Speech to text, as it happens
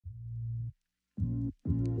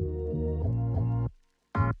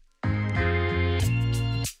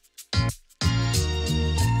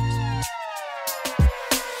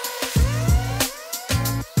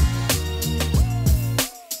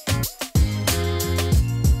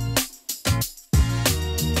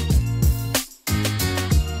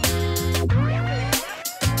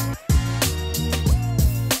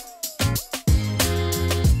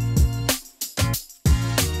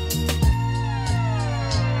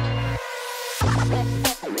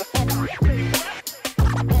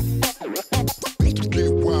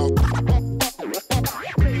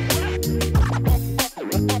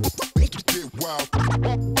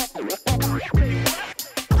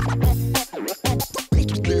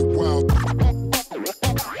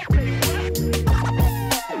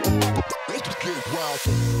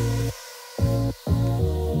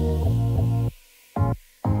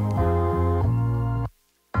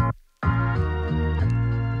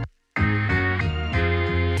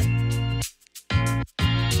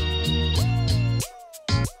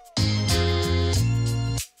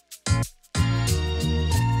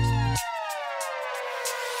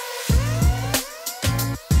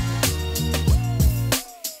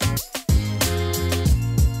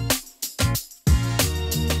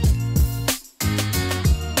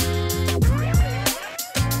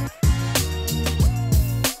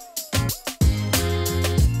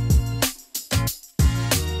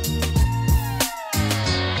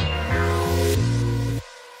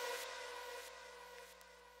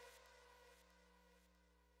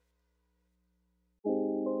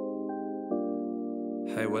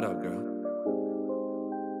what up, girl?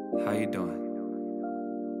 How you doing?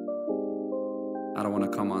 I don't want to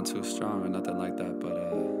come on too strong or nothing like that, but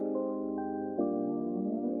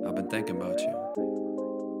I've been thinking about you.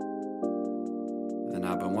 And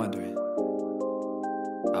I've been wondering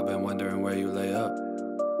where you lay up.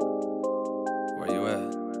 Where you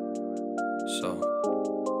at? So,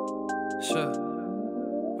 sure.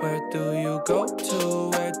 Where do you go to?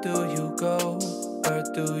 Where do you go? Where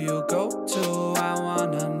do you go to? I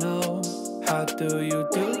wanna know. How do you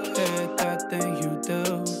do it, that thing you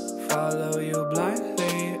do? Follow you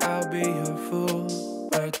blindly, I'll be your fool.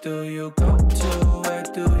 Where do you go to? Where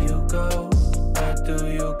do you go? Where do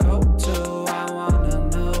you go to? I wanna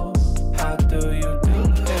know. How do you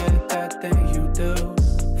do it, that thing you do?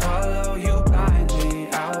 Follow you blindly,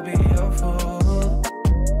 I'll be your fool.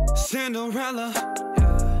 Cinderella,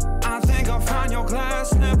 I think I'll find your glass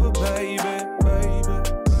slipper, baby.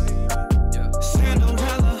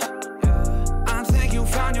 Cinderella, I think you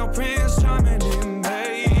found your prince charming in me.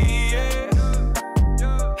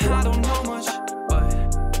 I don't know much,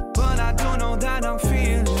 but I do know that I'm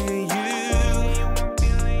feeling you.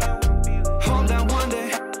 Hope that one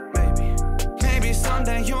day, maybe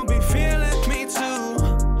someday you'll be feeling me too.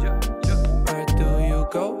 Where do you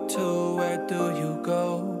go to? Where do you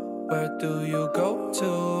go? Where do you go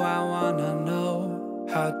to? I wanna know.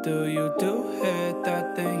 How do you do it,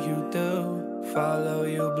 that thing you do? Follow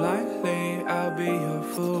you blindly, I'll be your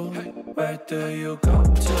fool. Where do you go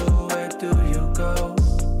to? Where do you go?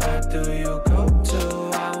 Where do you go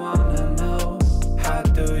to? I wanna know. How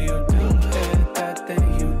do you do it, that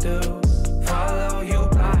thing you do? Follow you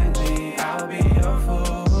blindly, I'll be your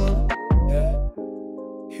fool.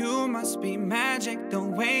 You must be magic, the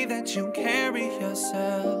way that you carry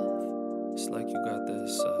yourself. It's like you got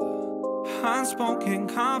this unspoken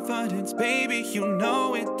confidence, baby, you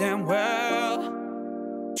know it damn well.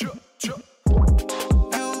 You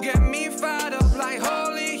get me fired up like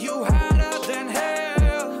holy, you hotter than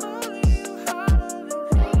hell.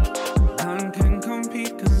 None can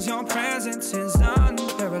compete cause your presence is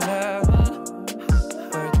unparalleled.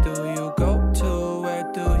 Where do you go to? Where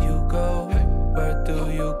do you go? Where do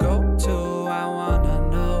you go to? I wanna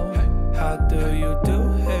know. How do you do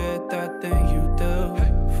it, that thing you do?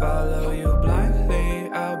 Follow you blindly,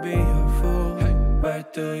 I'll be your fool. Where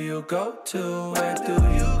do you go to? Where do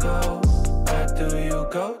you go? Where do you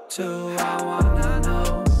go to? I wanna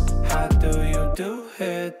know. How do you do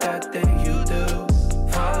it, that thing